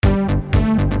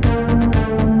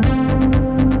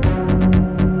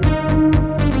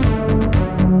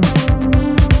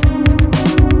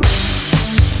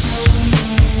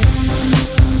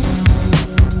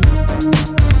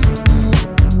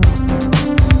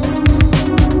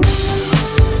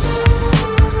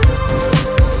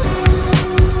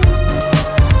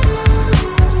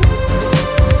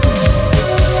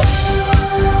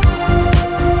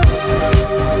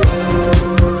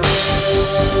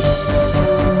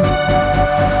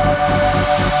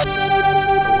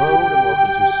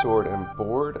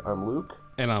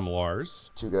And I'm Lars.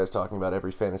 Two guys talking about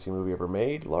every fantasy movie ever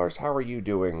made. Lars, how are you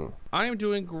doing? I am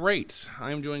doing great.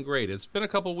 It's been a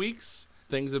couple weeks.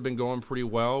 Things have been going pretty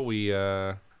well. We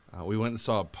went and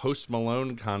saw a Post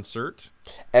Malone concert.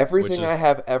 Everything I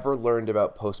have ever learned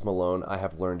about Post Malone, I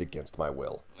have learned against my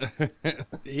will.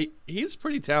 He's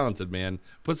pretty talented, man.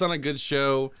 Puts on a good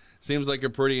show. Seems like a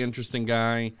pretty interesting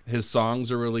guy. His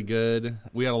songs are really good.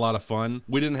 We had a lot of fun.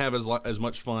 We didn't have as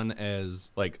much fun as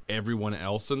like everyone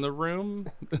else in the room,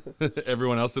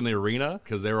 everyone else in the arena,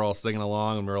 because they were all singing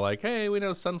along and we were like, "Hey, we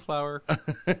know Sunflower."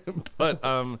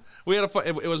 But we had a fun.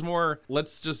 It was more,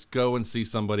 let's just go and see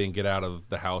somebody and get out of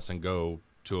the house and go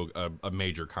to a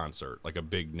major concert, like a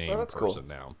big name person cool.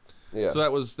 now. Yeah. So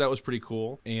that was pretty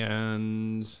cool.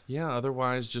 And yeah,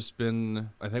 otherwise just been,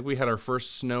 I think we had our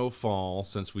first snowfall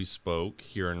since we spoke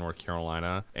here in North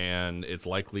Carolina, and it's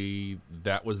likely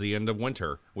that was the end of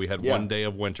winter. We had one day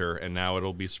of winter, and now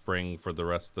it'll be spring for the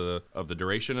rest of the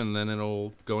duration, and then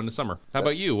it'll go into summer. How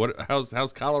about you?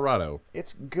 How's Colorado?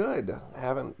 It's good.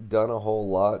 Haven't done a whole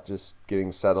lot, just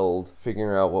getting settled,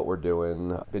 figuring out what we're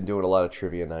doing. Been doing a lot of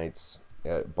trivia nights.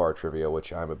 At bar trivia,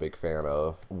 which I'm a big fan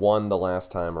of. Won the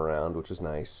last time around, which was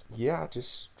nice. Yeah,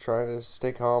 just trying to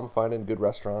stay calm, finding good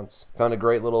restaurants. Found a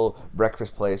great little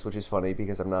breakfast place, which is funny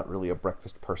because I'm not really a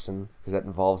breakfast person, because that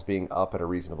involves being up at a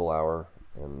reasonable hour.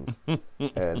 And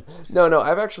no,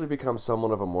 I've actually become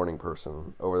somewhat of a morning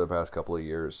person over the past couple of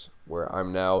years, where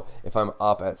I'm now, if I'm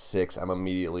up at 6, I'm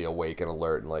immediately awake and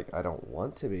alert, and like, I don't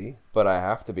want to be, but I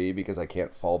have to be because I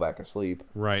can't fall back asleep.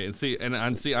 Right. And see,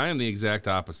 I am the exact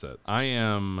opposite. I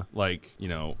am like,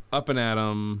 up and at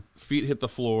 'em, feet hit the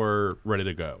floor, ready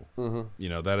to go.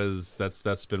 Mm-hmm.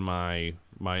 That's been my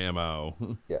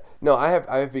MO. Yeah. No,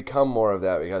 I've become more of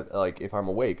that because, like, if I'm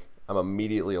awake, I'm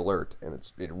immediately alert, and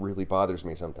it really bothers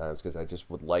me sometimes because I just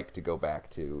would like to go back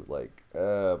to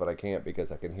but I can't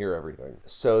because I can hear everything.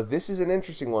 So this is an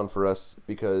interesting one for us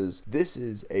because this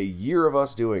is a year of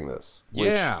us doing this.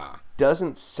 Yeah.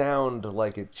 Doesn't sound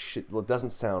like it should.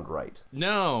 Doesn't sound right.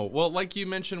 No. Well, like you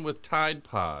mentioned with Tide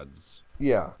Pods.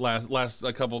 Yeah. Last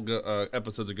a couple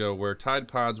episodes ago, where Tide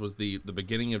Pods was the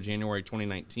beginning of January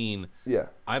 2019. Yeah.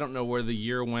 I don't know where the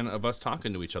year went of us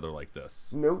talking to each other like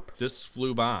this. Nope. This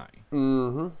flew by.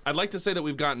 Mm-hmm. I'd like to say that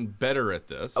we've gotten better at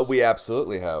this. We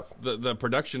absolutely have. The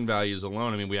production values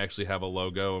alone. I mean, we actually have a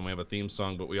logo and we have a theme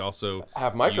song, but we also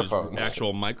have microphones. Use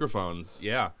actual microphones.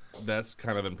 Yeah, that's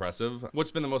kind of impressive.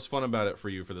 What's been the most fun about it for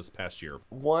you for this past year?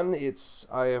 One,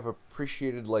 I have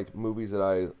appreciated like movies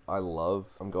that I love.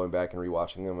 I'm going back and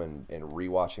rewatching them and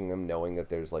rewatching them, knowing that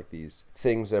there's like these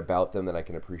things about them that I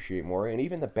can appreciate more. And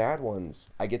even the bad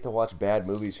ones, I get to watch bad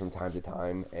movies from time to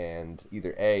time and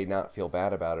either A, not feel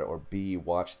bad about it, or B,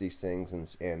 watch these things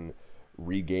and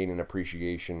regain an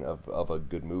appreciation of a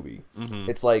good movie. Mm-hmm.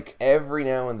 It's like every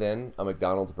now and then a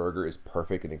McDonald's burger is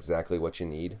perfect and exactly what you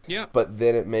need. Yeah. But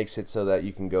then it makes it so that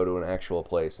you can go to an actual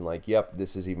place and like, yep,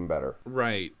 this is even better.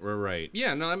 Right.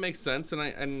 Yeah, no, that makes sense.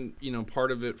 And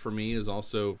part of it for me is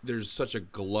also there's such a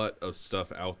glut of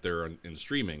stuff out there in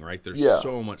streaming, right? There's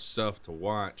so much stuff to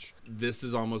watch. This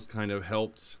has almost kind of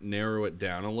helped narrow it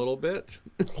down a little bit.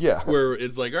 Yeah. Where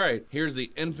it's like, all right, here's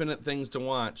the infinite things to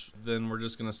watch. Then we're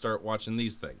just going to start watching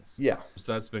these things. Yeah.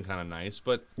 So that's been kind of nice.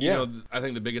 But, I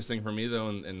think the biggest thing for me, though,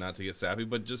 and not to get sappy,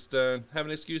 but just have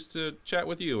an excuse to chat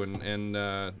with you and kind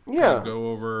of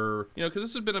go over, because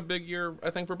this has been a big year, I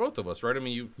think, for both of us, right? I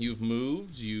mean, you've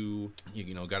moved, you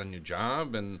got a new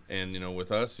job, and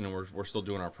with us, we're still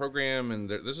doing our program, and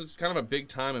this is kind of a big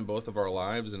time in both of our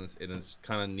lives, and it's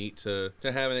kind of neat to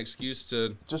have an excuse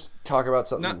to just talk about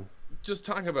something. Not just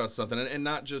talk about something, and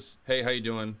not just, hey, how you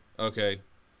doing? Okay.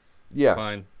 Yeah.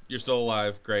 Fine. You're still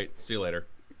alive. Great. See you later.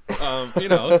 So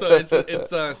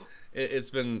it's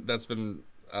been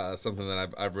something that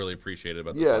I've really appreciated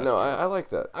about this. Yeah, no, I like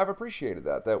that. I've appreciated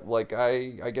that like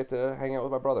I get to hang out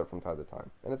with my brother from time to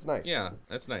time, and it's nice. Yeah,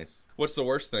 that's nice. What's the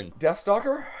worst thing?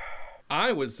 Deathstalker?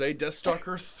 I would say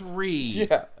Deathstalker 3.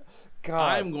 Yeah.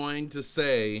 God. I'm going to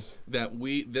say that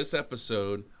this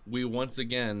episode, we once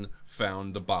again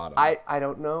found the bottom. I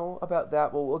don't know about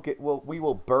that. We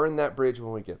will burn that bridge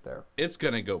when we get there. It's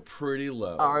gonna go pretty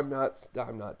low. I'm not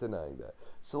denying that.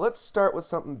 So let's start with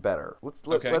something better. Let's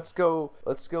go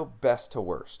best to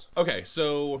worst. Okay,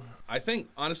 so I think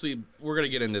honestly we're gonna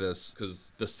get into this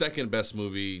because the second best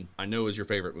movie I know is your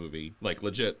favorite movie, like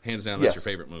legit, hands down, that's your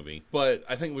favorite movie. But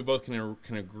I think we both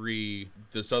can agree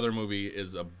this other movie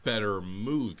is a better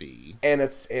movie. And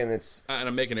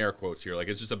I'm making air quotes here, like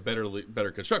it's just a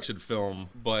better construction film.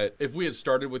 But if we had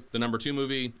started with the number 2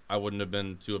 movie, I wouldn't have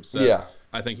been too upset. Yeah.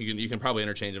 I think you can probably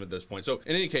interchange them at this point. So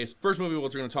in any case, first movie we're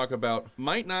going to talk about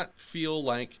might not feel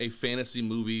like a fantasy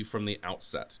movie from the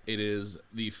outset. It is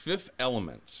The Fifth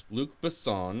Element. Luc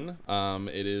Besson.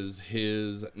 It is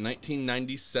his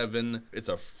 1997. It's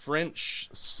a French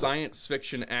science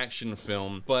fiction action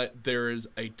film, but there is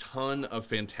a ton of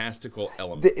fantastical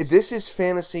elements. This is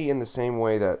fantasy in the same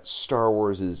way that Star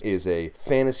Wars is a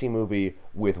fantasy movie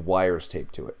with wires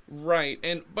taped to it. Right,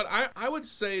 but I would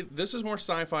say this is more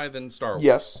sci-fi than Star Wars.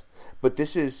 Yes, but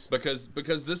this is because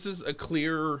this is a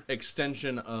clear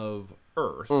extension of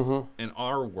Earth and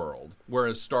our world,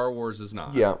 whereas Star Wars is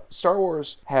not. Yeah, Star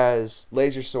Wars has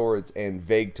laser swords and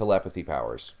vague telepathy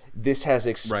powers. This has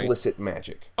explicit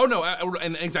magic. Oh no,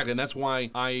 and exactly, and that's why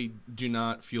I do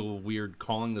not feel weird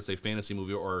calling this a fantasy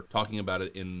movie or talking about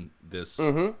it in this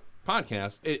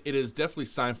podcast. It is definitely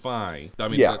sci-fi. I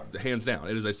mean, hands down,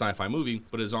 it is a sci-fi movie,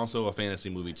 but it is also a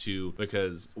fantasy movie too,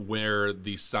 because where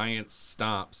the science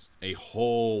stops, a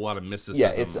whole lot of mysticism.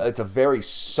 Yeah, it's a very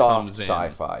soft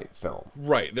sci-fi film.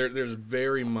 Right. There's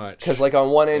very much, because like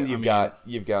on one end you've got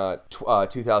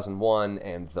 2001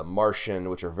 and The Martian,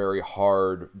 which are very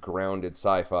hard, grounded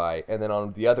sci-fi, and then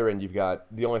on the other end you've got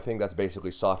the only thing that's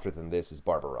basically softer than this is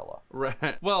Barbarella.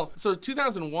 Right. Well, so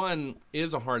 2001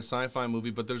 is a hard sci-fi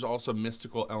movie, but there's also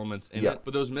mystical elements in it,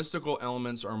 but those mystical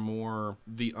elements are more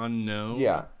the unknown.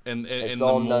 Yeah, and it's the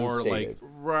all more non-stated.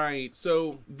 Right.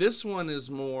 So this one is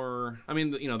more. I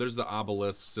mean, there's the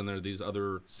obelisks and there are these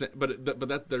other,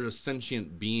 but there's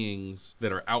sentient beings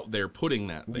that are out there putting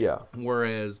that thing. Yeah.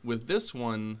 Whereas with this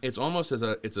one, it's almost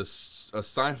a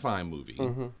sci-fi movie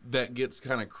that gets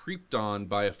kind of creeped on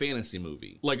by a fantasy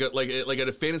movie, like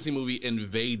a fantasy movie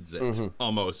invades it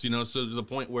almost. So to the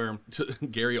point where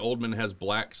Gary Oldman has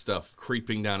black stuff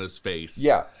creeping down his face.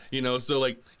 Yeah. So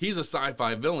like he's a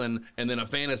sci-fi villain and then a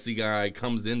fantasy guy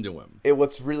comes into him.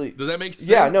 Does that make sense?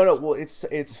 Yeah, no. Well,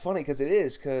 it's funny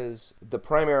because the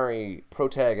primary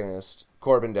protagonist,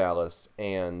 Corbin Dallas,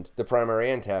 and the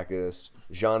primary antagonist,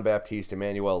 Jean-Baptiste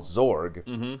Emmanuel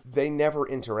Zorg, they never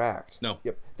interact. No.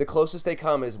 Yep. The closest they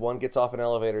come is one gets off an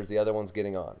elevator as the other one's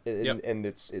getting on. And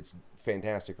it's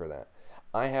fantastic for that.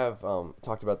 I have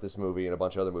talked about this movie and a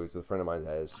bunch of other movies with a friend of mine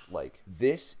as, like,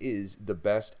 this is the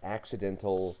best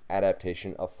accidental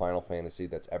adaptation of Final Fantasy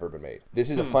that's ever been made. This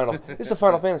is a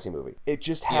Final Fantasy movie. It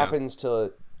just happens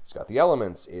to, it's got the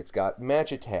elements, it's got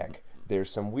Magitech, there's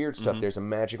some weird stuff. There's a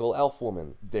magical elf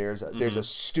woman. There's a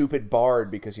stupid bard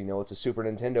because it's a Super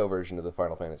Nintendo version of the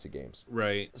Final Fantasy games.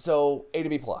 Right. So A to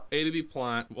B plot.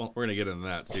 Well, we're gonna get into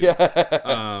that too.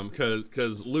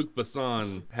 Because Luc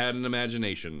Besson had an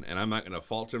imagination, and I'm not gonna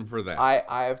fault him for that.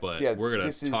 We're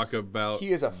gonna talk about.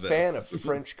 He is a fan of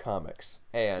French comics,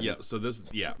 and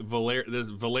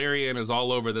Valerian is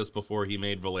all over this before he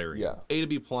made Valerian. Yeah. A to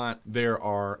B plot.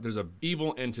 There's a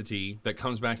evil entity that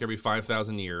comes back every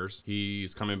 5,000 years.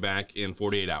 He's coming back in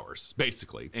 48 hours,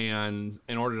 basically. And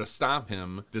in order to stop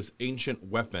him, this ancient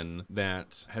weapon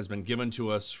that has been given to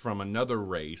us from another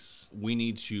race, we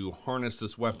need to harness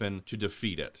this weapon to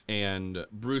defeat it. And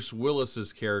Bruce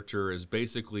Willis's character is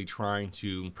basically trying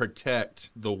to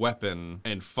protect the weapon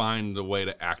and find the way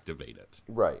to activate it.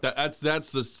 Right. That's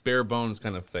the bare bones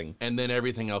kind of thing. And then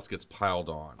everything else gets piled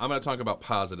on. I'm going to talk about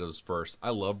positives first. I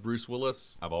love Bruce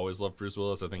Willis. I've always loved Bruce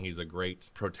Willis. I think he's a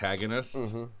great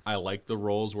protagonist. I like the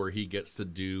roles where he gets to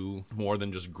do more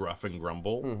than just gruff and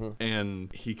grumble,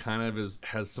 and he kind of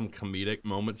has some comedic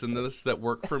moments in this that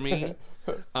work for me.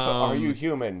 Are you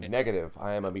human? Negative.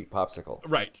 I am a meat popsicle.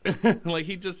 Right. Like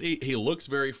he looks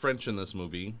very French in this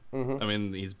movie. I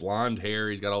mean, he's blonde hair.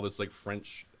 He's got all this like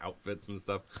French outfits and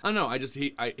stuff. I don't know.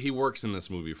 He works in this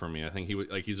movie for me. I think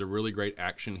he's a really great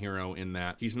action hero in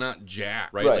that he's not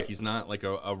jacked, right? Like he's not like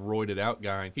a roided out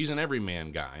guy. He's an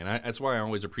everyman guy, and that's why I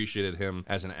always appreciated him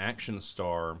as an action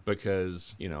star,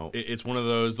 because it's one of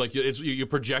those like you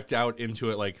project out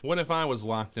into it like, what if I was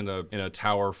locked in a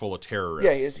tower full of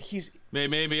terrorists? Yeah, he's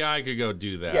maybe I could go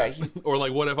do that. Yeah, or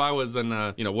like, what if I was in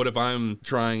what if I'm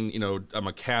trying, I'm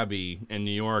a cabbie in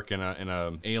New York and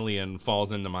a alien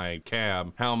falls into my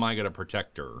cab? How am I going to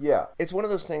protect her? Yeah. It's one of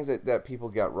those things that people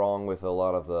got wrong with a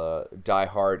lot of the Die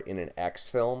Hard in an X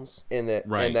films, in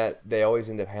that they always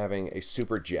end up having a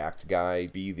super jacked guy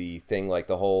be the thing, like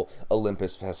the whole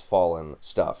Olympus Has Fallen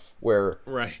stuff, where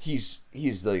he's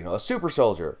a super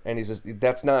soldier, and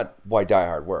that's not why Die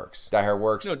Hard works. Die Hard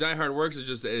works. No, Die Hard works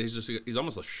is he's just he's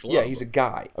almost a schlub. Yeah, he's a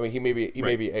guy. I mean, he may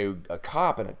be a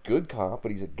cop and a good cop,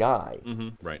 but he's a guy.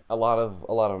 Right. A lot of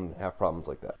them have problems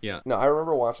like that. Yeah. No, I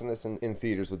remember watching this in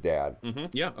theaters with Dad.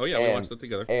 Yeah. Oh yeah, we watched that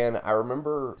together. And I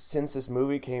remember since this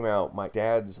movie came out, my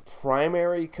dad's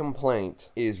primary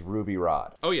complaint is Ruby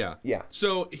Rod. Oh yeah. Yeah.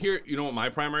 So here, you know what my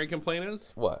primary complaint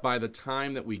is? What? By the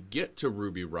time that we get to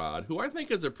Ruby Rod, who I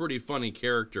think is a pretty funny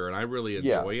character, and I really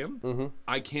enjoy him,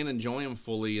 I can't enjoy him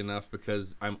fully enough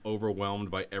because I'm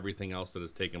overwhelmed by everything else that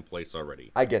has taken place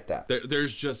already. I get that.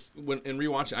 There's just in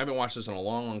rewatching, I haven't watched this in a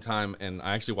long time, and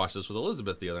I actually watched this with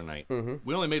Elizabeth the other night.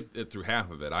 We only made it through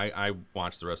half of it. I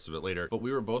watched the rest of it later, but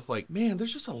we were both like, man,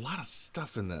 there's just a lot of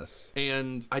stuff in this,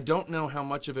 and I don't know how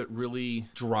much of it really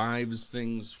drives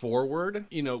things forward.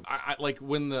 You know, I like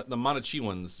when the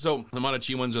Montechihuans. So the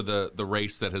Montechihuans are the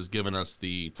race that has given us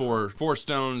the four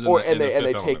stones, And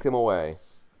they take them away.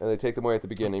 And they take them away at the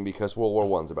beginning because World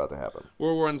War I's about to happen.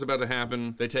 World War I's about to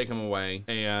happen. They take him away,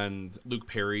 and Luke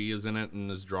Perry is in it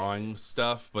and is drawing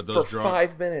stuff. But those for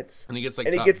 5 minutes, and he gets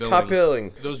top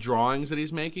billing. Those drawings that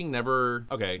he's making never.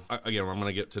 Okay, again, I'm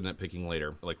gonna get to nitpicking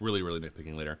later, like really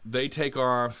nitpicking later. They take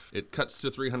off. It cuts to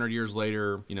 300 years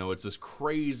later. You know, it's this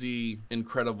crazy,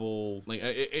 incredible. Like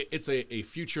it's a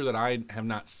future that I have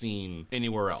not seen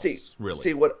anywhere else.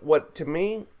 See what to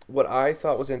me. What I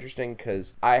thought was interesting,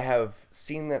 because I have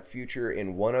seen that future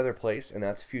in one other place, and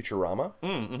that's Futurama.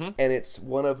 And it's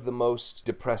one of the most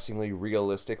depressingly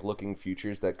realistic looking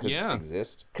futures that could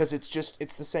exist. Because it's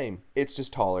the same. It's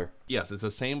just taller. Yes, it's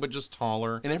the same, but just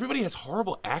taller. And everybody has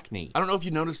horrible acne. I don't know if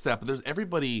you noticed that, but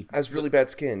everybody has really bad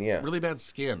skin, yeah. Really bad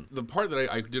skin. The part that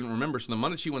I didn't remember, so the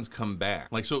Montechihuans come back.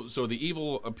 Like, so the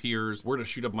evil appears. We're to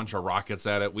shoot a bunch of rockets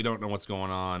at it. We don't know what's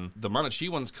going on. The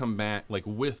Montechihuans come back, like,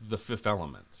 with the fifth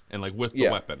element. And like with the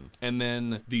weapon, and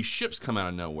then these ships come out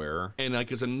of nowhere, and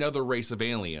like it's another race of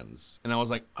aliens, and I was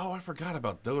like, oh, I forgot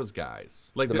about those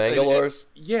guys, like the Mangalores.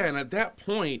 And at that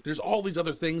point, there's all these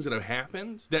other things that have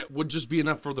happened that would just be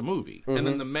enough for the movie, and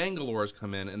then the Mangalores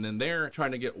come in, and then they're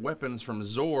trying to get weapons from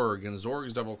Zorg, and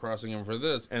Zorg's double crossing him for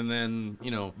this, and then you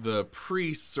know the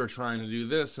priests are trying to do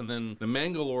this, and then the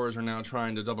Mangalores are now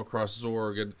trying to double cross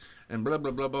Zorg, and blah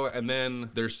blah blah blah, and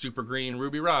then there's Super Green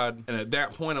Ruby Rod, and at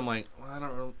that point I'm like, well, I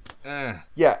don't know.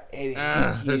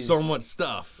 There's so much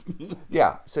stuff.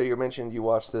 Yeah, so you mentioned you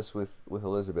watched this with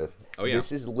Elizabeth. Oh yeah.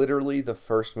 This is literally the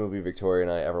first movie Victoria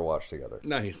and I ever watched together.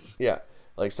 Nice. Yeah,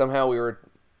 like somehow we were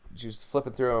just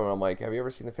flipping through them, and I'm like, have you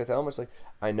ever seen The Fifth Element? It's like,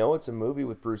 I know it's a movie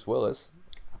with Bruce Willis.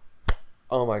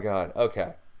 Oh my god,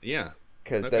 okay. Yeah.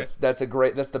 Because that's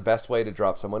the best way to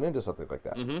drop someone into something like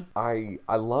that.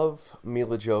 I love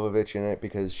Mila Jovovich in it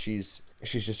because she's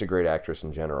just a great actress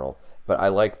in general. But I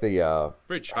like the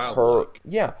very childlike.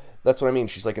 Yeah, that's what I mean.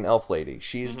 She's like an elf lady.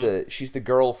 She's the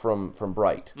girl from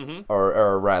Bright,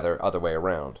 or rather other way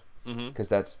around. Because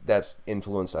that's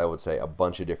influenced, I would say, a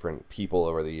bunch of different people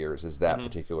over the years. Is that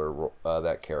particular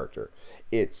that character?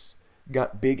 It's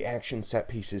got big action set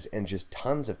pieces and just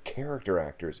tons of character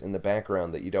actors in the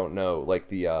background that you don't know, like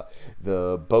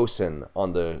the bosun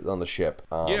on the ship.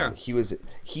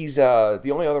 He's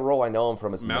the only other role I know him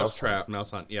from is Mouse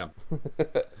Hunt. Yeah.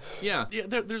 yeah.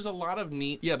 There's a lot of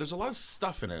there's a lot of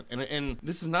stuff in it, and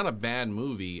this is not a bad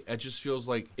movie. It just feels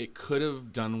like it could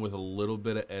have done with a little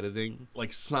bit of editing.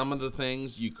 Like some of the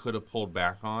things you could have pulled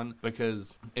back on,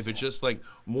 because if it's just like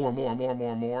more,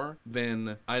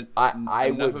 then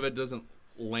enough of it doesn't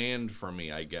land for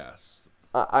me, I guess.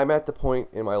 I'm at the point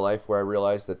in my life where I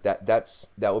realize that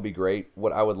would be great.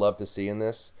 What I would love to see in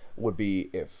this would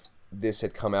be if this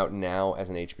had come out now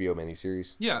as an HBO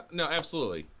miniseries. Yeah, no,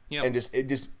 absolutely. Yeah. And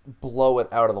just blow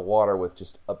it out of the water with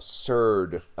just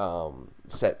absurd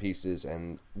set pieces,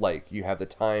 and like you have the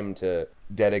time to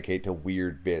dedicate to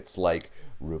weird bits like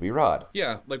Ruby Rod.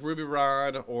 Yeah, like Ruby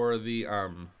Rod, or the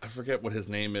I forget what his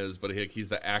name is, but he's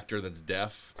the actor that's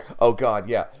deaf. Oh God,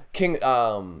 yeah, King.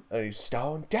 He's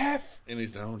stone deaf. And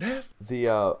he's stone deaf.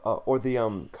 God,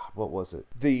 what was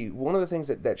it? One of the things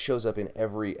that shows up in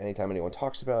anytime anyone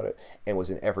talks about it, and was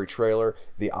in every trailer,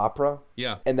 the opera.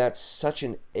 Yeah. And that's such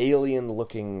an alien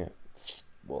looking.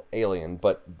 Well, alien,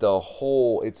 but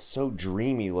it's so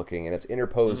dreamy looking, and it's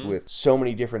interposed with so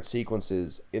many different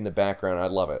sequences in the background. I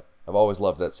love it. I've always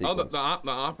loved that sequence. Oh,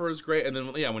 the opera is great, and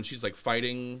then when she's like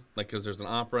fighting, like because there's an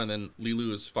opera, and then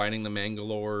Lilu is fighting the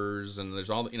Mangalores, and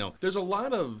there's there's a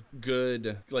lot of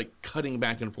good like cutting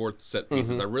back and forth set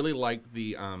pieces. I really like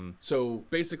the so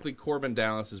basically Corbin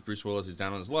Dallas is Bruce Willis. He's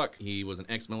down on his luck. He was an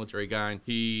ex-military guy.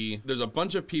 There's a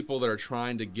bunch of people that are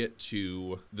trying to get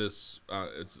to this.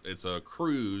 It's a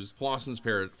cruise, Flosson's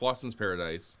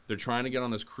Paradise. They're trying to get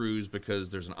on this cruise because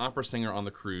there's an opera singer on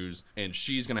the cruise, and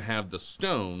she's gonna have the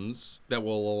stones. stones that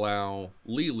will allow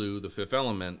Lilu, the fifth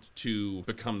element, to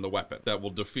become the weapon that will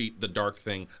defeat the dark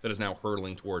thing that is now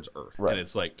hurtling towards Earth. Right. And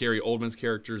it's like Gary Oldman's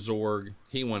character Zorg,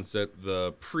 he wants it.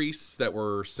 The priests that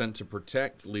were sent to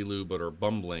protect Lilu but are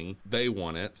bumbling, they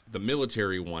want it. The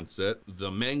military wants it. The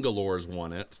Mangalores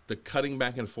want it. The cutting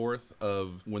back and forth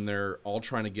of when they're all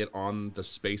trying to get on the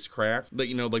spacecraft, that,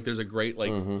 you know, like there's a great,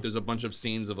 like, there's a bunch of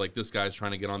scenes of like, this guy's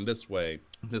trying to get on this way,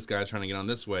 this guy's trying to get on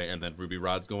this way, and then Ruby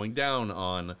Rod's going down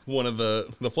on one of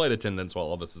the flight attendants while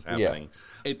all this is happening.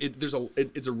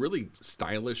 It's a really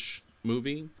stylish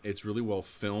movie. It's really well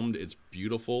filmed. It's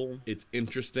beautiful. It's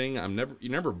interesting.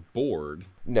 You're never bored.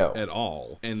 No. At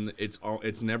all. And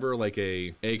it's never like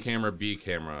a camera, B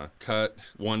camera, cut,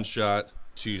 one shot,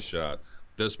 two shot.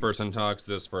 This person talks,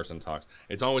 this person talks.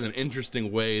 It's always an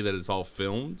interesting way that it's all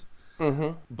filmed.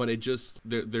 But it just,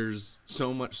 there's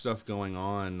so much stuff going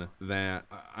on that,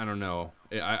 I don't know.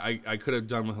 I could have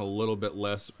done with a little bit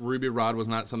less. Ruby Rod was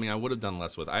not something I would have done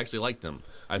less with. I actually liked him.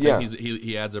 I think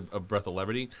he adds a breath of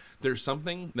levity. There's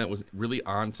something that was really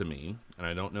odd to me, and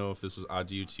I don't know if this was odd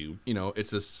to you too. You know, it's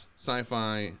this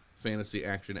sci-fi fantasy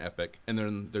action epic, and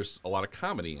then there's a lot of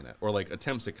comedy in it, or like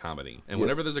attempts at comedy. And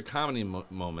whenever there's a comedy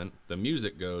moment, the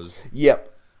music goes...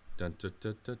 Yep. Dun, dun,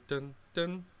 dun, dun, dun,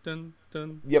 dun, dun,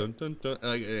 dun, Yep. dun, dun, dun.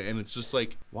 And it's just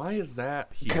like, why is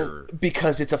that here?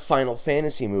 Because it's a Final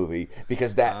Fantasy movie.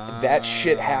 Because that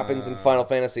shit happens in Final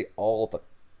Fantasy all the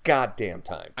goddamn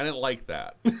time. I didn't like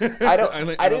that. I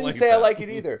didn't like say that. I like it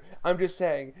either. I'm just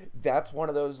saying that's one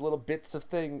of those little bits of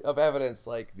evidence,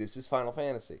 like, this is Final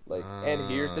Fantasy. Like, and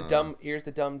here's the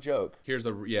dumb joke. Here's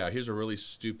a really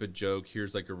stupid joke.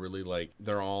 Here's like a really, like,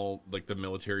 they're all like, the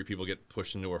military people get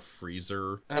pushed into a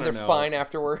freezer And they're fine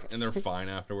afterwards.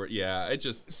 Yeah, it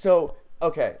just... So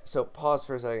okay, so pause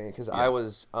for a second, because I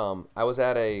was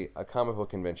at a comic book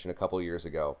convention a couple years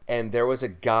ago, and there was a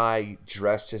guy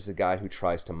dressed as the guy who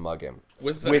tries to mug him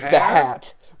with the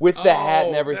hat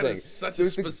and everything. That is such a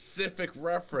specific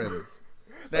reference.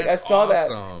 That's I saw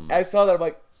awesome. that. I saw that. I'm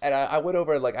like, and I went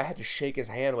over and, like, I had to shake his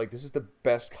hand. I'm like, this is the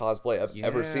best cosplay I've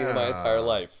ever seen in my entire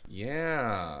life.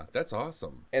 Yeah, that's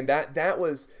awesome. And that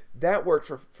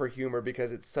worked for humor,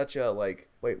 because it's such a, like,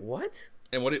 wait, what?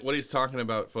 And what he's talking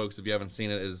about, folks, if you haven't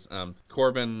seen it, is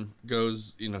Corbin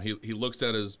goes, you know, he looks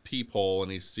at his peephole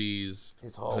and he sees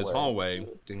his hallway,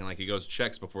 and like he goes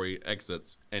checks before he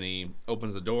exits, and he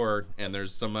opens the door and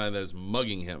there's somebody that's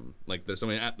mugging him, like there's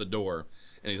somebody at the door,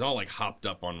 and he's all like hopped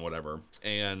up on whatever,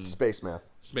 and space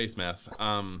meth.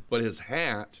 But his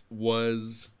hat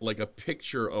was like a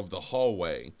picture of the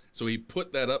hallway, so he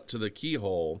put that up to the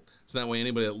keyhole, so that way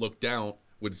anybody that looked out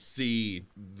would see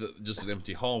just an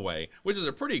empty hallway, which is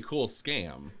a pretty cool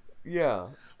scam. Yeah.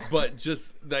 But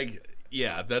just like,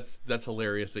 yeah, that's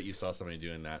hilarious that you saw somebody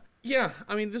doing that. Yeah,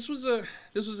 I mean, this was an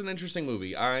interesting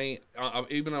movie. I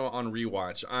even on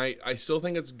rewatch, I still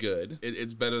think it's good.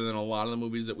 It's better than a lot of the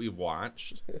movies that we've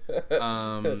watched.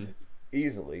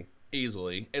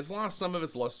 Easily. It's lost some of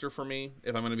its luster for me,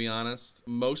 if I'm going to be honest.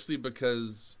 Mostly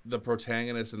because the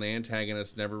protagonist and the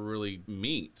antagonist never really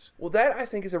meet. Well, that, I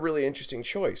think, is a really interesting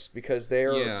choice, because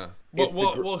they're... Yeah.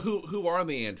 Well, who are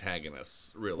the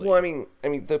antagonists, really? Well, I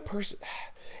mean, the person...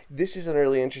 This is a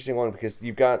really interesting one, because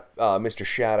you've got Mr.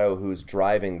 Shadow, who's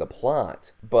driving the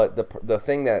plot, but the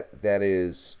thing that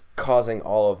is causing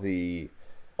all of the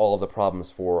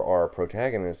problems for our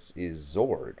protagonists is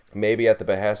Zorg. Maybe at the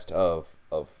behest of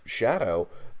Shadow,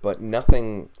 but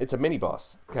nothing... It's a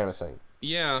mini-boss kind of thing.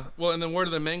 Yeah, well, and then where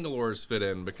do the Mangalores fit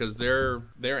in? Because they're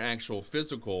actual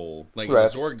physical, like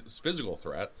threats. Zorg's physical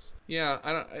threats. Yeah,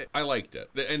 I liked it.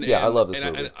 I love this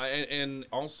movie. And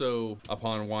also,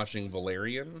 upon watching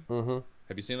Valerian,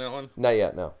 have you seen that one? Not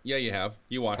yet, no. Yeah, you have.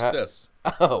 You watched this.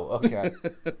 Oh, okay.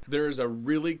 There's a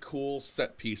really cool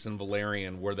set piece in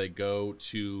Valerian where they go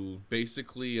to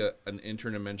basically an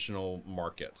interdimensional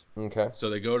market. Okay.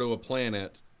 So they go to a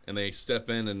planet and they step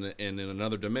in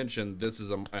another dimension.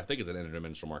 I think it's an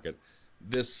interdimensional market.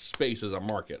 This space is a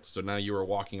market. So now you are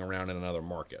walking around in another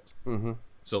market. Mm-hmm.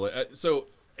 So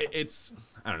it's,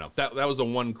 I don't know. That was the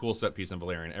one cool set piece in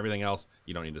Valerian. Everything else,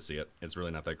 you don't need to see it. It's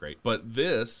really not that great. But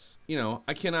this, you know,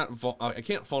 I can't fault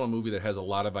a movie that has a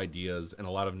lot of ideas and a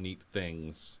lot of neat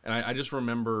things. And I just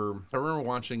remember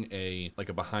watching a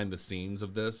behind the scenes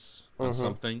of this on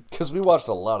something. Because we watched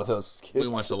a lot of those as kids.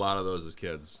 We watched a lot of those as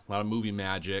kids. A lot of Movie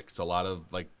Magics, a lot of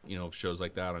shows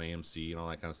like that on AMC and all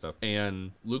that kind of stuff.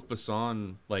 And Luc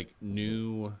Besson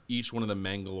knew each one of the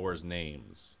Mangalore's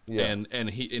names. Yeah. And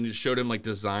it showed him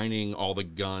designing all the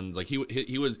guns.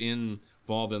 He was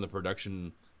involved in the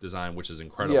production design, which is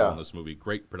incredible Yeah. in this movie.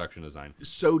 Great production design.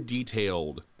 So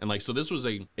detailed. And like, so this was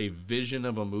a vision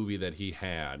of a movie that he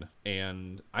had,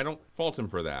 and I don't fault him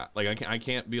for that. Like, I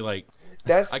can't be like,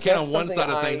 I can't on one side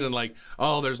of things and like,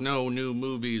 oh, there's no new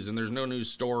movies and there's no new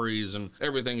stories and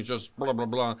everything's just blah, blah,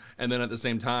 blah. And then at the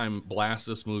same time, blast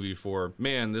this movie for,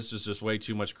 man, this is just way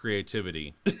too much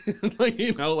creativity. Like,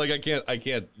 you know, like I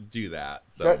can't do that.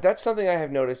 So That's something I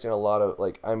have noticed in a lot of,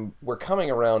 like, we're coming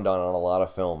around on a lot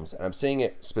of films, and I'm seeing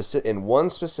it in one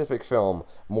specific film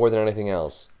more than anything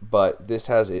else. But this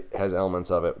has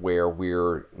elements of it where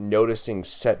we're noticing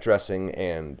set dressing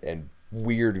and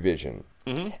weird vision.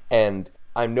 Mm-hmm. And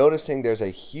I'm noticing there's a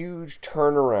huge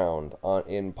turnaround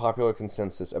in popular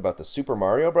consensus about the Super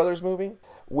Mario Brothers movie,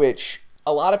 which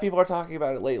a lot of people are talking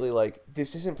about it lately. Like,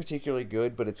 this isn't particularly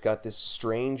good, but it's got this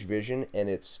strange vision, and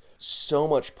it's so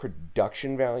much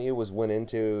production value went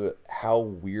into how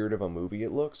weird of a movie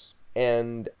it looks.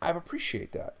 And I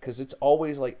appreciate that, because it's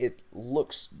always like,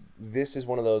 this is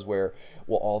one of those where,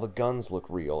 well, all the guns look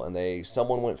real, and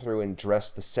someone went through and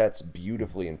dressed the sets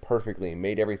beautifully and perfectly and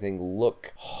made everything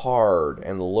look hard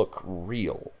and look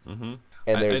real. Mm-hmm.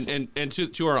 And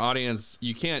to our audience,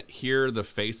 you can't hear the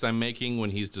face I'm making when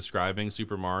he's describing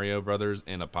Super Mario Brothers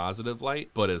in a positive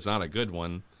light, but it's not a good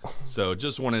one. So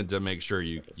just wanted to make sure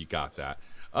you got that.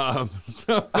 I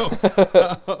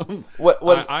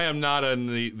am not in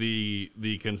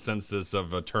the consensus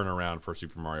of a turnaround for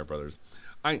Super Mario Brothers.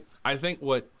 I think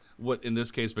what in this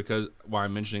case, because why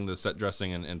I'm mentioning the set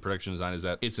dressing and production design, is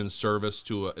that it's in service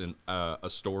to a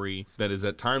story that is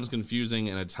at times confusing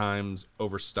and at times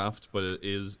overstuffed, but it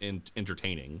is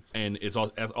entertaining, and it's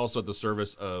also at the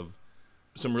service of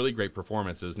some really great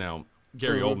performances. Now,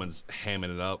 Gary Oldman's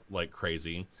hamming it up like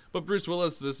crazy, but Bruce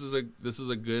Willis, this is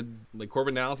a good, like,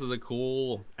 Corbin Dallas is a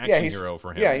cool action hero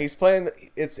for him. Yeah, he's playing.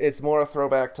 It's more a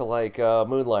throwback to like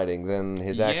Moonlighting than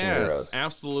his action heroes. Yes,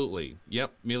 absolutely.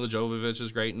 Yep, Mila Jovovich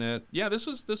is great in it. Yeah, this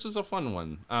was a fun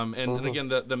one. And again,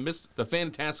 the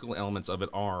fantastical elements of it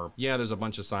are, there's a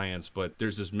bunch of science, but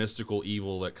there's this mystical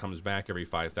evil that comes back every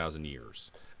 5,000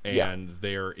 years, and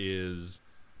there is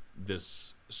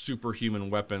this superhuman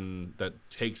weapon that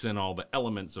takes in all the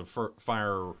elements of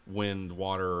fire, wind,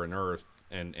 water, and earth,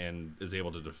 and is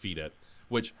able to defeat it.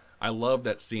 Which I love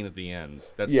that scene at the end.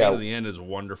 That scene at the end is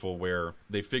wonderful, where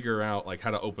they figure out like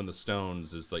how to open the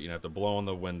stones. Is that you have to blow on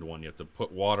the wind one, you have to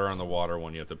put water on the water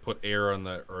one, you have to put air on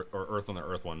the or earth on the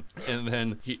earth one, and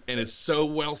then it's so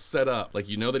well set up. Like,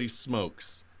 you know that he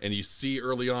smokes. And you see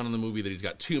early on in the movie that he's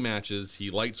got 2 matches.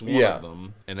 He lights one of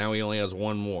them, and now he only has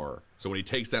one more. So when he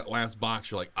takes that last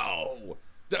box, you're like, oh,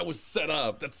 that was set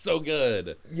up. That's so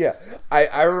good. Yeah,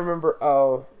 I remember.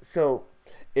 Oh, so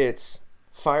it's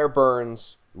fire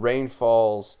burns, rain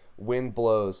falls, wind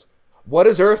blows. What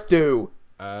does Earth do?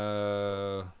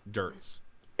 Dirts.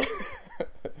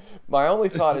 My only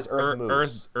thought is Earth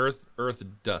moves. Earth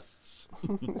dusts.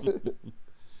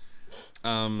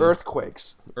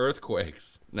 Earthquakes.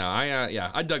 No,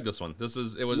 I dug this one.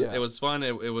 It was fun.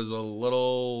 It was a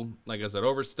little, like I said,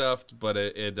 overstuffed, but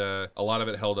a lot of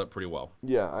it held up pretty well.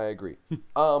 Yeah, I agree.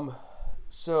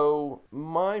 So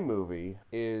my movie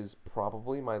is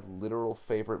probably my literal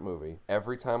favorite movie.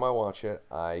 Every time I watch it,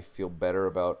 I feel better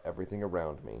about everything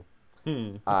around me.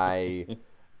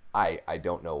 I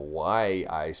don't know why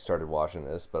I started watching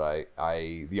this, but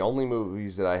the only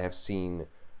movies that I have seen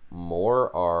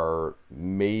more are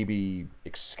maybe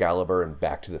Excalibur and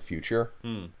Back to the Future.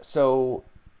 So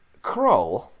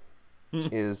Krull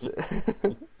is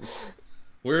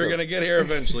we're gonna get here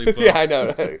eventually, folks. Yeah, I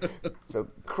know. So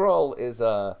Krull is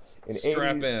an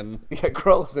strap 80s, in. Yeah,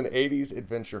 Krull is an 80s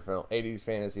adventure film, 80s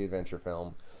fantasy adventure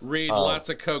film. Read lots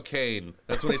of cocaine.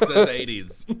 That's when he says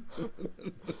 80s.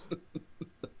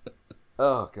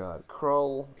 Oh, God.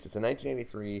 Krull. It's a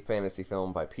 1983 fantasy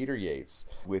film by Peter Yates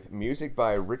with music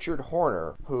by Richard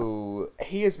Horner, who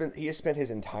he has spent his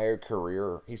entire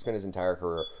career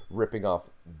ripping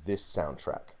off this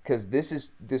soundtrack. Because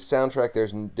this soundtrack,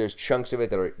 there's chunks of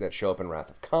it that show up in Wrath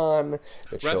of Khan.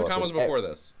 Wrath of Khan was before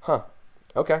this. Huh.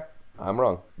 Okay. I'm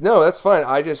wrong. No, that's fine.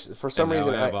 I just, for some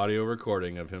reason... I have audio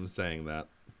recording of him saying that.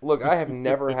 Look, I have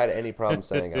never had any problem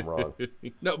saying I'm wrong.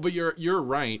 No, but you're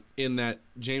right in that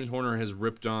James Horner has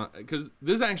ripped on, because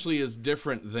this actually is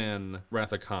different than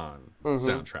Wrath of Khan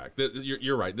soundtrack.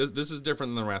 You're right. This is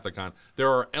different than the Wrath of Khan.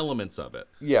 There are elements of it.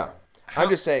 Yeah. I'm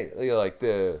just saying,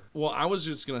 Well, I was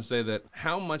just gonna say that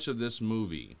how much of this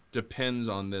movie depends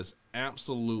on this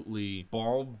absolutely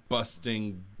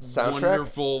ball-busting,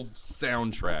 wonderful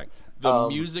soundtrack. The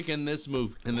music in this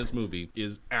movie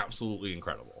is absolutely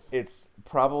incredible. It's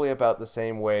probably about the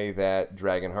same way that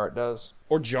Dragonheart does.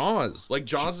 Or Jaws. Like,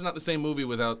 Jaws is not the same movie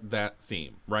without that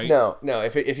theme, right? No.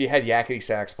 If you had yakety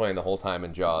sax playing the whole time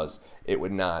in Jaws, it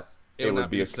would not. It would not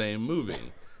be the same movie.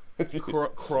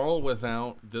 Crawl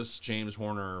without this James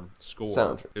Horner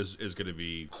score is going to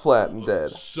be flat and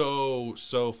dead. So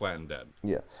flat and dead.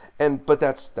 Yeah, but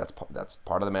that's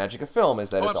part of the magic of film is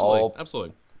that it's all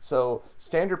absolutely. So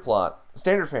standard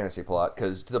fantasy plot,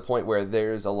 because to the point where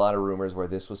there's a lot of rumors where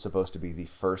this was supposed to be the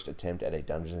first attempt at a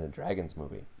Dungeons and Dragons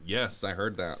movie. Yes, I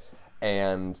heard that.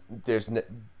 And there's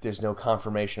no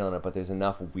confirmation on it, but there's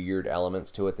enough weird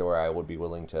elements to it that where I would be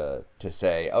willing to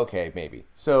say, okay, maybe.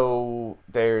 So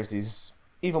there's these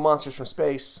evil monsters from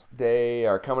space. They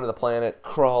are coming to the planet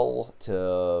Krull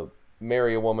to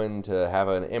marry a woman, to have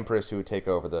an empress who would take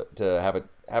over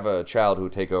have a child who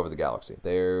would take over the galaxy.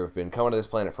 They've been coming to this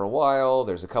planet for a while.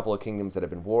 There's a couple of kingdoms that have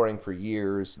been warring for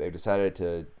years. They've decided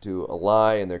to do a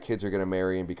lie, and their kids are going to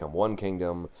marry and become one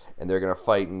kingdom, and they're going to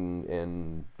fight,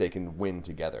 and they can win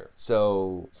together.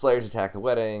 So Slayers attack the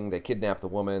wedding. They kidnap the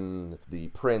woman. The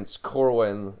prince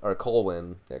Colwyn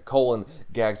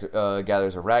gathers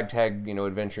a ragtag,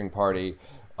 adventuring party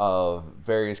of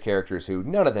various characters who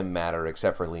none of them matter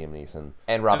except for Liam Neeson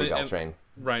and Robbie Beltran.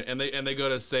 Right, and they go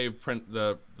to save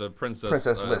the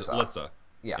Princess Lyssa.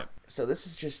 Yeah. So this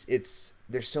is just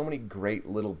there's so many great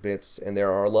little bits, and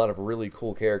there are a lot of really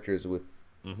cool characters with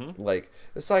like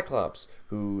the Cyclops,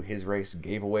 who his race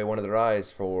gave away one of their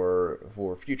eyes for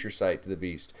future sight to the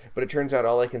Beast, but it turns out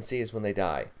all they can see is when they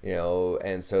die,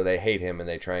 and so they hate him and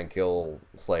they try and kill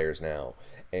Slayers now.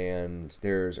 And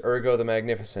there's Urgo the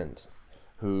Magnificent,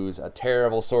 who's a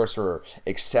terrible sorcerer,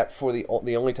 except for the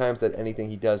only times that anything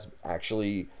he does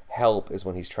actually help is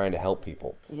when he's trying to help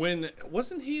people.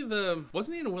 Wasn't he in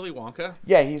Willy Wonka?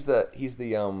 Yeah, he's the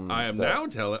I am now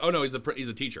telling. Oh no, he's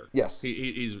the teacher. Yes,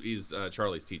 he's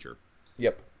Charlie's teacher.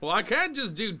 Yep. Well, I can't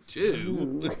just do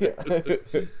two.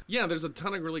 Yeah, there's a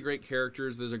ton of really great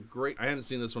characters. I haven't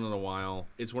seen this one in a while.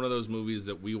 It's one of those movies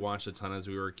that we watched a ton as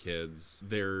we were kids.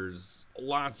 There's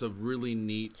lots of really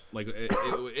neat, like,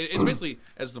 it's basically,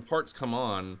 as the parts come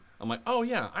on, I'm like, oh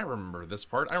yeah, I remember this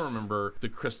part. I remember the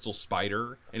crystal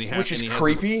spider, which is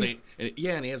creepy. And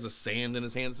he has a sand in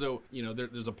his hand. So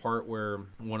there's a part where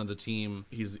one of the team,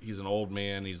 he's an old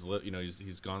man. He's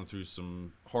gone through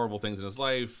some horrible things in his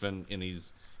life, and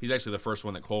he's actually the first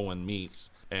one that Colwyn meets,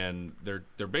 and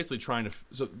they're basically trying to.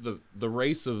 So the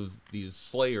race of these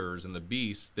slayers and the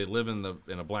beasts, they live in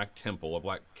a black temple, a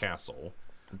black castle.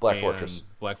 Black Fortress.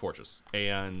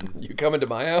 And you coming to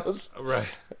my house? Right.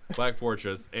 Black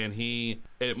Fortress. And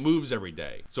it moves every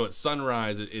day. So at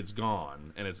sunrise, it's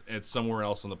gone. And it's somewhere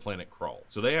else on the planet Krull.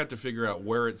 So they have to figure out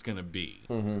where it's going to be.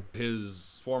 Mm-hmm.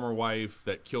 His former wife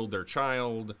that killed their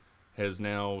child has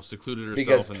now secluded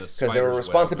herself in this because there were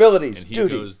responsibilities, and he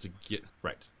duty. Goes to get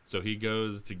right. So he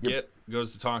goes to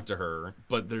goes to talk to her,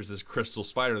 but there's this crystal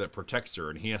spider that protects her,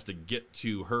 and he has to get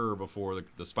to her before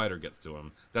the spider gets to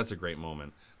him. That's a great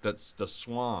moment. That's the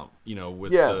swamp,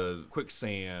 with the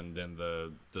quicksand and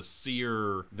the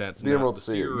seer that's the not the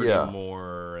seer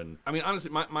anymore. And I mean,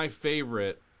 honestly, my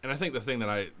favorite, and I think the thing that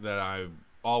I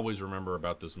always remember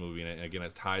about this movie, and again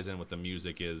it ties in with the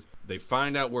music, is they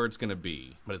find out where it's going to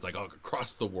be, but it's like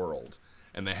across the world,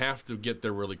 and they have to get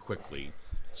there really quickly.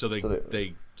 So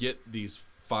they get these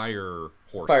fire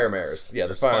horses. Fire mares. Yeah,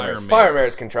 the fire mares. Fire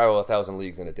mares can travel 1,000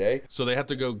 leagues in a day. So they have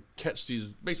to go catch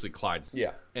these, basically Clydes.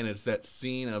 Yeah. And it's that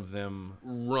scene of them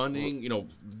running,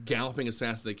 galloping as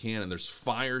fast as they can, and there's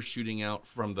fire shooting out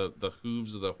from the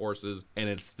hooves of the horses, and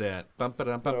it's that.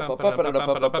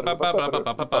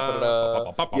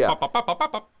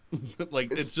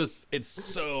 Like, it's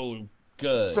so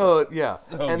good. So yeah,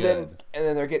 and then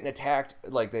they're getting attacked.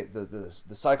 Like the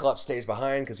Cyclops stays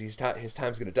behind because his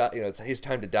time's gonna die. It's his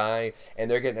time to die, and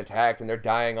they're getting attacked and they're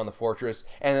dying on the fortress.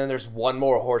 And then there's one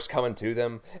more horse coming to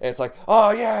them, and it's like,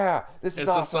 oh yeah, this is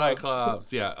awesome. The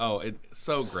Cyclops. Yeah. Oh, it's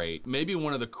so great. Maybe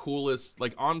one of the coolest,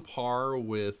 like on par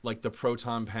with like the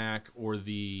proton pack or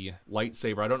the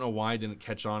lightsaber. I don't know why I didn't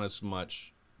catch on as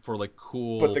much. For like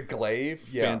cool, but the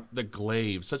glaive, the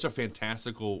glaive, such a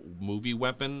fantastical movie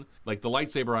weapon. Like the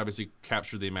lightsaber, obviously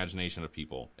captured the imagination of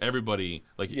people. Everybody,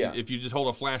 like, if you just hold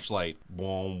a flashlight,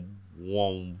 boom,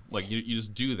 boom, like you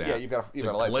just do that. Yeah, you've got a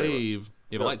lightsaber. Glaive,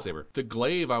 you have a lightsaber. The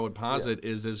glaive, I would posit,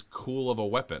 is as cool of a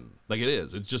weapon. Like it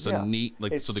is. It's just a neat,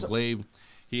 like, so the glaive.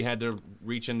 He had to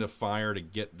reach into fire to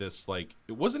get this. Like,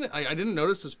 it wasn't. I didn't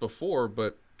notice this before,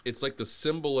 but it's like the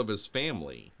symbol of his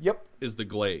family. Yep, is the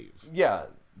glaive. Yeah.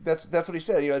 That's what he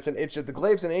said. The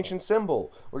glaive's an ancient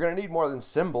symbol. We're gonna need more than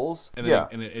symbols. And then,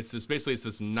 and it's this basically it's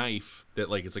this knife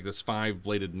that, like, it's like this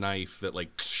 5-bladed knife that,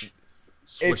 like,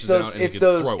 switches out and he can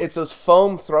throw it. It's those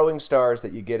foam throwing stars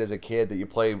that you get as a kid that you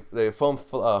play, the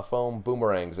foam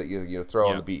boomerangs that you throw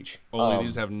on the beach. Only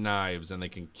these have knives and they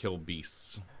can kill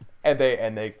beasts. And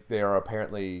they are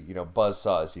apparently,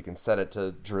 buzzsaws. You can set it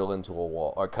to drill into a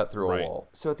wall or cut through a wall.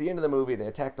 So at the end of the movie, they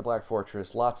attack the Black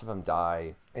Fortress. Lots of them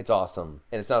die. It's awesome.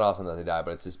 And it's not awesome that they die,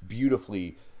 but it's this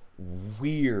beautifully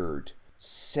weird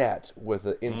set with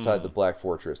inside the Black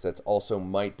Fortress that's also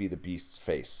might be the Beast's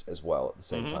face as well at the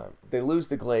same time. They lose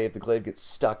the glaive. The glaive gets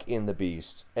stuck in the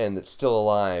Beast, and it's still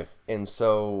alive. And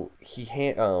so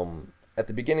at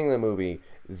the beginning of the movie,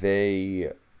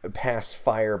 they pass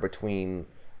fire between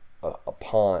a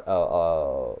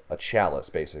chalice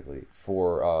basically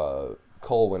for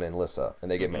Colwyn and Lyssa, and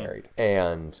they get married.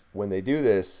 And when they do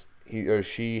this, he or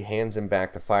she hands him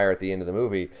back the fire at the end of the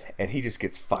movie, and he just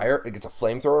gets a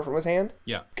flamethrower from his hand.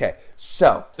 Yeah. Okay,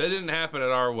 so that didn't happen at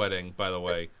our wedding, by the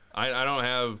way. I don't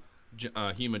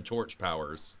have Human Torch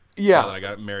powers. Yeah. Now that I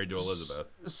got married to Elizabeth.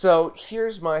 So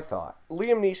here's my thought.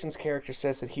 Liam Neeson's character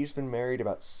says that he's been married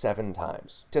about 7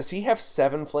 times. Does he have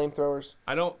 7 flamethrowers?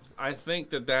 I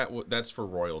think that's for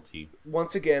royalty.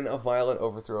 Once again, a violent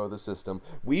overthrow of the system.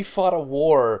 We fought a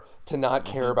war to not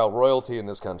care about royalty in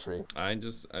this country.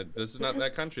 This is not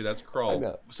that country. That's Krull. I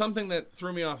know. Something that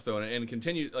threw me off though, and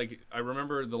continued. Like I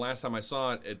remember the last time I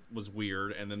saw it, it was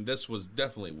weird, and then this was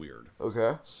definitely weird.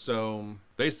 Okay. So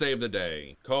they save the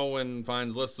day. Colwyn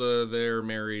finds Lyssa. They're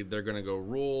married. They're gonna go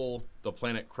rule the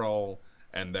planet Krull,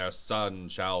 and their son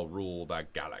shall rule the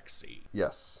galaxy.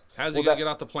 Yes. How's he gonna get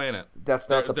off the planet? That's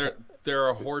not they're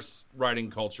a horse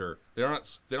riding culture. They don't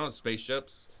have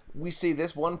spaceships. We see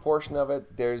this one portion of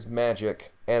it. There's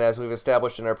magic, and as we've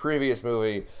established in our previous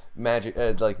movie, magic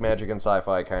and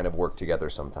sci-fi kind of work together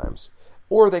sometimes.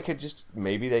 Or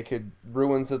maybe they could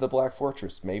ruins of the Black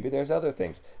Fortress. Maybe there's other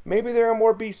things. Maybe there are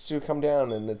more beasts who come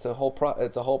down, and it's a whole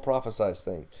prophesized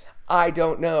thing. I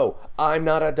don't know. I'm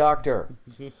not a doctor.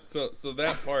 So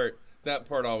that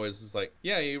part always is like,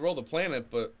 yeah, you roll the planet,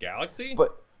 but galaxy.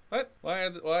 But what? Why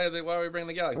are we bringing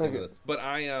the galaxy into this? But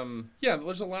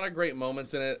there's a lot of great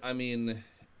moments in it. I mean,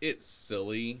 it's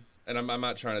silly. And I'm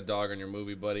not trying to dog on your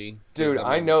movie, buddy. Dude,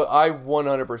 I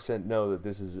 100% know that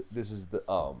this is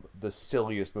the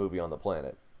silliest movie on the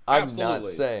planet. I'm Absolutely. Not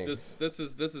saying this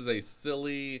is a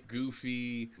silly,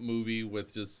 goofy movie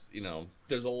with just,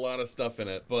 there's a lot of stuff in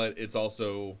it, but it's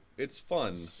fun.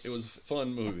 It was a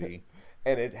fun movie.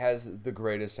 And it has the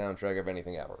greatest soundtrack of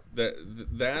anything ever.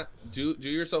 Do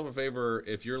yourself a favor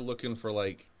if you're looking for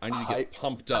I need to get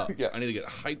pumped up. Yeah. I need to get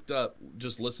hyped up.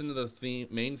 Just listen to the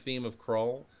main theme of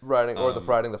Krull. Riding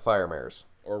the Fire Mares.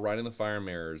 Or Riding the Fire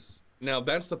Mares. Now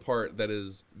that's the part that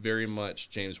is very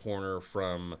much James Horner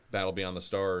from Battle Beyond the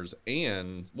Stars.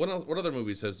 And what other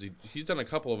movies has he's done a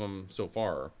couple of them so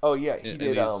far? Oh yeah, he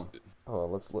did. Oh,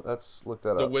 let's look that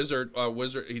up. The Wizard.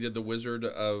 He did the Wizard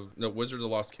of the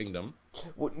Lost Kingdom.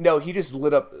 Well, no, he just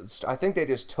lit up. I think they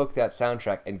just took that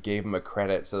soundtrack and gave him a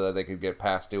credit so that they could get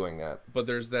past doing that. But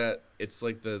there's that. It's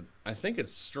like I think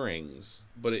it's strings,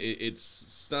 but it's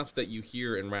stuff that you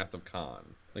hear in Wrath of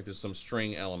Khan. Like there's some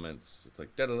string elements. It's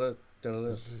like da da da da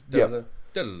da da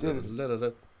da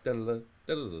da.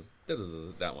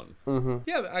 That one. Mm-hmm.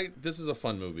 Yeah, this is a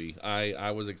fun movie.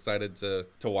 I was excited to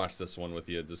watch this one with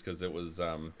you just because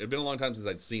it'd been a long time since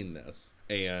I'd seen this,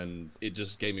 and it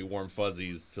just gave me warm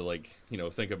fuzzies to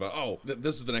think about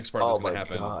this is the next part that's gonna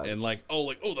happen. God. And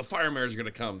the Fire Mares are gonna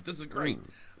come. This is great.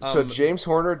 So James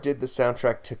Horner did the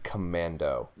soundtrack to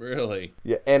Commando. Really?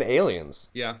 Yeah, and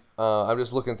Aliens. Yeah. I'm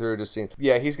just looking through to see.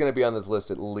 Yeah, he's going to be on this list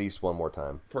at least one more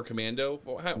time. For Commando?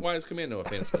 Why is Commando a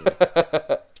fantasy movie?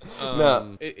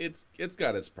 No. It's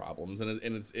got its problems, and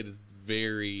it is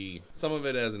very. Some of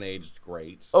it hasn't aged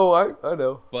great. Oh, I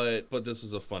know. But this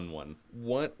was a fun one.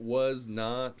 What was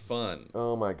not fun?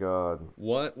 Oh my God.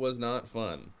 What was not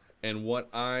fun? And what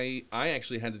I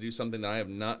actually had to do something that I have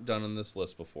not done on this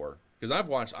list before.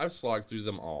 Because I've slogged through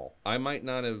them all. I might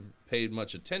not have paid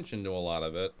much attention to a lot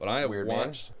of it, but I have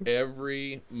watched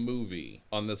every movie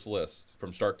on this list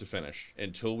from start to finish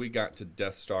until we got to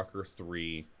Deathstalker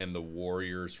 3 and The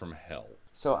Warriors from Hell.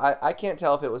 So I can't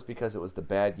tell if it was because it was the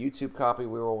bad YouTube copy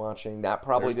we were watching. That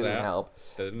probably didn't help.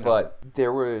 But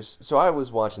there was... So I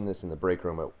was watching this in the break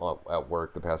room at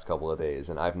work the past couple of days,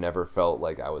 and I've never felt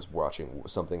like I was watching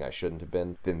something I shouldn't have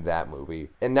been than that movie.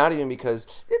 And not even because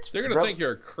it's... They're going to think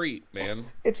you're a creep, man.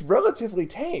 It's relatively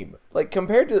tame.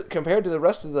 Compared to the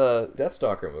rest of the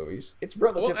Deathstalker movies, it's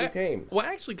relatively tame. Well,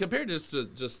 actually, compared to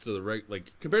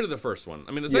compared to the first one.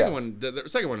 I mean, the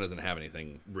second one doesn't have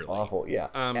anything really awful. Yeah.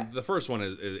 The first one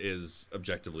one is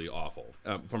objectively awful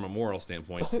from a moral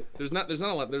standpoint. There's not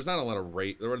a lot of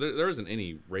rape. There isn't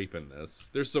any rape in this.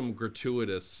 There's some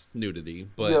gratuitous nudity,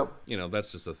 but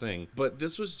that's just a thing. But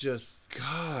this was just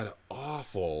god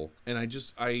awful, and I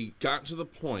got to the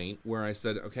point where I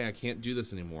said, okay, I can't do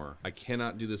this anymore. I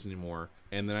cannot do this anymore.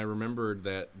 And then I remembered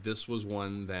that this was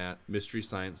one that Mystery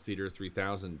Science Theater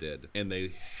 3000 did, and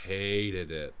they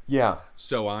hated it. Yeah.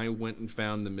 So I went and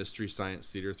found the Mystery Science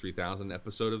Theater 3000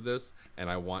 episode of this, and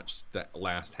I watched that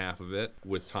last half of it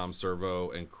with Tom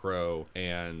Servo and Crow,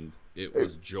 and it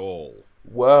was Joel.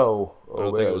 Whoa. I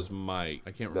don't think it was Mike.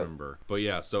 I can't remember. But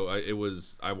yeah, so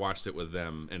I watched it with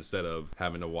them instead of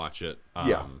having to watch it.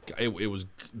 It was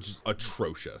just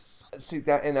atrocious. See,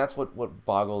 that's what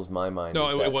boggles my mind.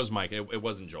 No, it was Mike. It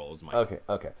wasn't Joel. It was Mike.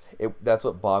 Okay. That's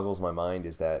what boggles my mind,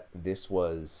 is that this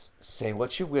was, say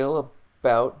what you will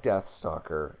about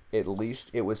Deathstalker, at least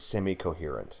it was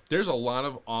semi-coherent. There's a lot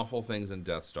of awful things in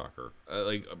Deathstalker,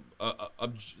 like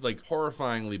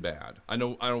horrifyingly bad. I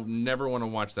know I don't never want to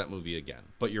watch that movie again.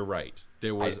 But you're right.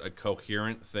 There was a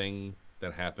coherent thing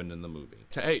that happened in the movie.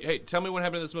 Hey, tell me what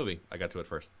happened in this movie. I got to it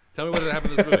first. Tell me what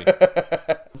happened in this movie.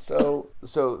 So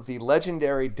the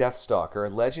legendary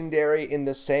Deathstalker, legendary in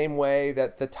the same way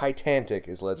that the Titanic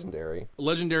is legendary.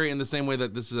 Legendary in the same way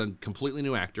that this is a completely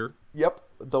new actor. Yep,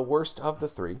 the worst of the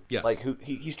three. Yes. Like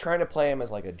he's trying to play him as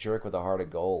like a jerk with a heart of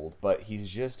gold, but he's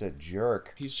just a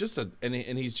jerk. He's just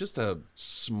he's just a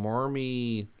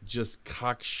smarmy, just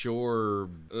cocksure.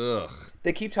 Ugh.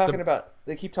 They keep talking about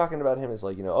him as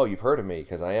like, oh, you've heard of me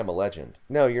because I am a legend.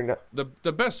 No, you're not.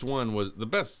 The best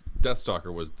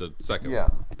Deathstalker was the second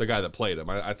one. The guy that played him.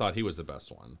 I thought he was the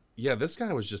best one. Yeah, this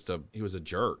guy was he was a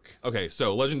jerk. Okay,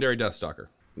 so legendary Deathstalker.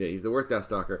 Yeah, he's the worst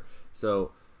Deathstalker.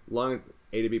 So long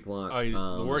A to B plot. He's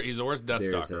the worst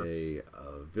Deathstalker. There's a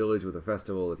village with a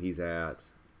festival that he's at.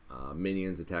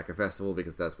 Minions attack a festival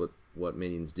because that's what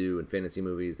minions do in fantasy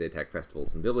movies. They attack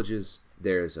festivals and villages.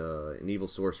 There's an evil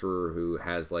sorcerer who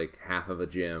has like half of a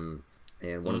gym,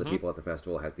 and one of the people at the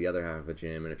festival has the other half of a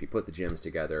gym. And if you put the gyms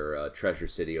together, Treasure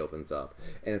City opens up.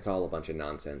 And it's all a bunch of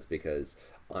nonsense because,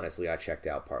 honestly, I checked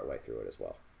out partway through it as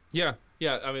well. Yeah.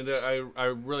 I mean, I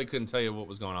really couldn't tell you what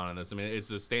was going on in this. I mean,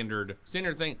 it's a standard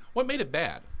thing. What made it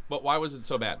bad? But why was it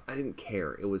so bad? I didn't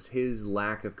care. It was his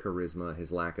lack of charisma,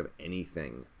 his lack of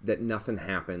anything. That nothing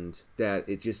happened. That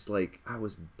it just, like, I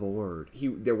was bored.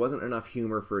 There wasn't enough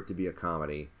humor for it to be a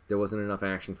comedy. There wasn't enough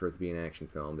action for it to be an action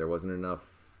film. There wasn't enough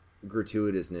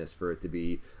gratuitousness for it to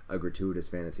be a gratuitous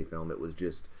fantasy film. It was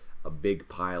just a big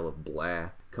pile of blah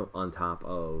on top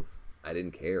of I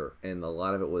didn't care. And a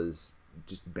lot of it was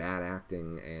just bad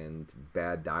acting and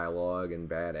bad dialogue and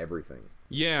bad everything.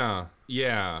 Yeah,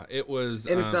 it was.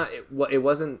 And it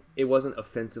wasn't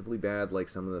offensively bad like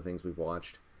some of the things we've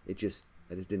watched. I just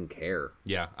didn't care.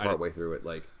 Yeah, partway through it,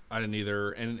 like I didn't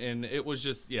either, and it was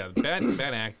just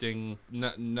bad acting.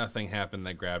 Nothing happened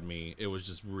that grabbed me. It was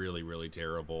just really, really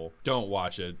terrible. Don't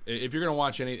watch it if you're gonna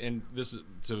watch any. And this is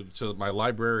to my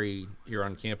library here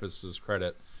on campus's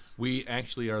credit. We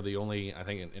actually are the only, I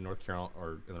think, in North Carolina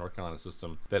or in the North Carolina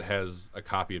system that has a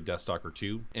copy of Deathstalker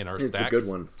 2 in our stacks. It's a good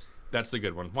one. That's the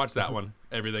good one. Watch that one.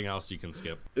 Everything else you can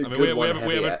skip. I mean,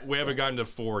 we haven't gotten to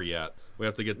 4 yet. We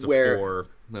have to get to 4,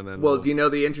 and then. Well, do you know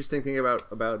the interesting thing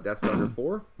about Deathstalker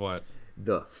 4? What?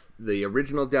 The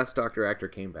original Deathstalker actor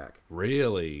came back.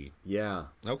 Really? Yeah.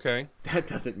 Okay. That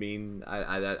doesn't mean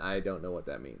I don't know what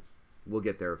that means. We'll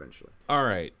get there eventually. All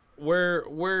right.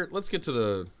 Let's get to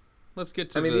the.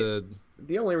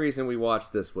 The only reason we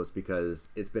watched this was because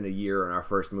it's been a year and our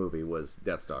first movie was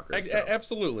Deathstalker. So.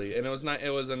 Absolutely, and it was not. It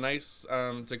was a nice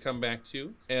to come back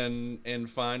to and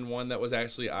find one that was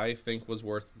actually I think was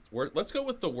worth. Let's go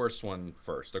with the worst one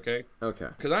first, okay? Okay.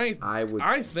 Because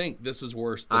I think this is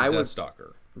worse than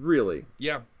Deathstalker. Really?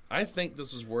 Yeah. I think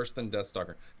this is worse than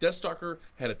Deathstalker. Deathstalker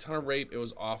had a ton of rape. It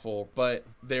was awful, but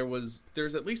there's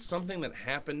at least something that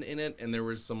happened in it, and there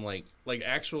was some like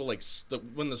actual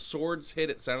when the swords hit,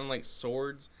 it sounded like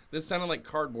swords. This sounded like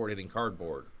cardboard hitting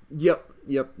cardboard. Yep.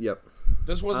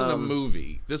 This wasn't a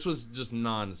movie. This was just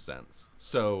nonsense.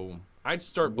 So I'd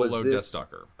start below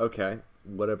Deathstalker. Okay.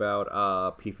 What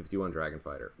about P-51 Dragon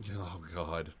Fighter? Oh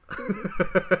God.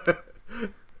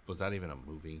 Was that even a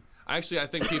movie? Actually, I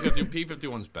think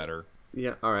P-51's better.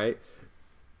 Yeah, all right.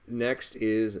 Next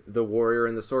is The Warrior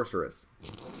and the Sorceress.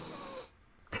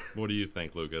 What do you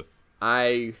think, Lucas?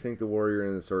 I think The Warrior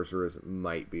and the Sorceress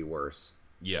might be worse.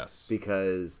 Yes.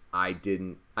 Because I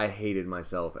hated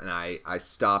myself, and I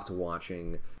stopped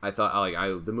watching. I thought,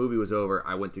 the movie was over.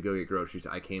 I went to go get groceries.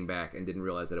 I came back and didn't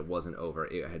realize that it wasn't over.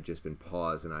 It had just been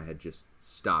paused, and I had just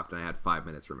stopped, and I had 5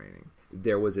 minutes remaining.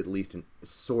 there was at least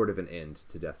sort of an end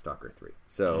to Deathstalker 3.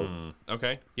 So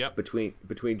Okay. Yep.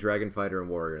 between Dragon Fighter and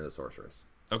Warrior and the Sorceress.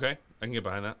 Okay. I can get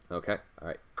behind that. Okay, all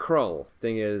right. Krull.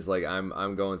 Thing is, like,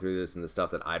 I'm going through this and the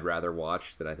stuff that I'd rather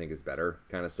watch that I think is better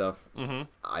kind of stuff. Mm-hmm.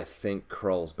 I think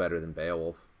Krull's better than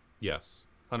Beowulf. Yes.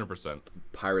 100%.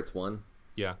 Pirates 1.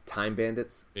 Yeah. Time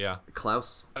Bandits. Yeah.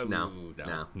 Klaus. Oh, No.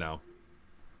 No.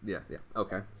 Yeah.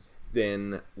 Okay.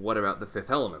 Then what about The Fifth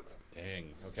Element?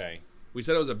 Dang. Okay. We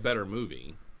said it was a better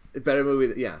movie. Better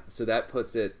movie. Yeah. So that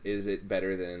puts it. Is it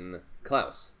better than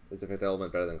Klaus? Is The Fifth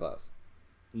Element better than Klaus?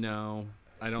 No,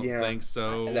 I don't think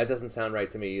so. That doesn't sound right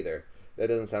to me either.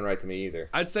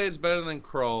 I'd say it's better than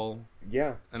Krull,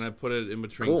 Yeah. and I put it in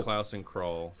between Cool. Klaus and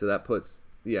Krull. So that puts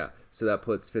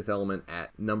Fifth Element at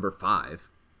number 5.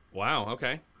 Wow.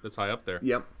 Okay. That's high up there.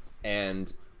 Yep.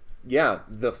 And yeah,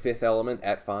 The Fifth Element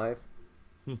at 5.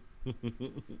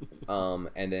 And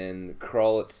then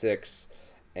Krull at 6,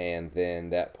 and then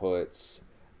that puts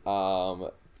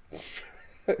what's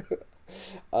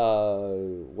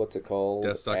it called?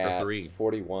 Deathstalker At 3.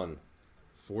 41.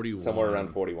 41. Somewhere around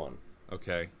 41.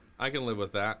 Okay. I can live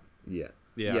with that. Yeah.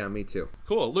 Yeah. Yeah, me too.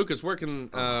 Cool. Lucas, where can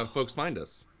folks find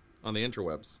us on the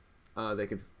interwebs?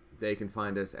 They can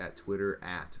find us at Twitter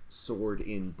at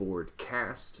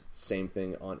SwordInBoardCast. Same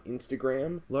thing on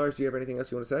Instagram. Lars, do you have anything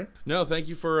else you want to say? No, thank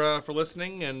you for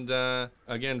listening, and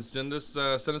again, send us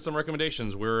some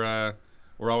recommendations. We're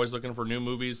always looking for new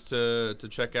movies to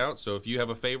check out. So if you have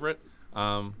a favorite,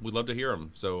 we'd love to hear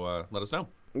them. So let us know.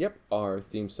 Yep. Our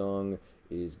theme song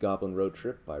is Goblin Road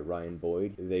Trip by Ryan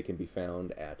Boyd. They can be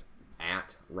found at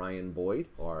Ryan Boyd.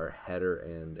 Our header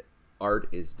and art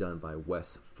is done by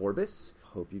Wes Forbis.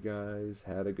 Hope you guys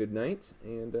had a good night,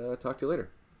 and talk to you later.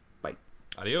 Bye.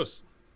 Adios.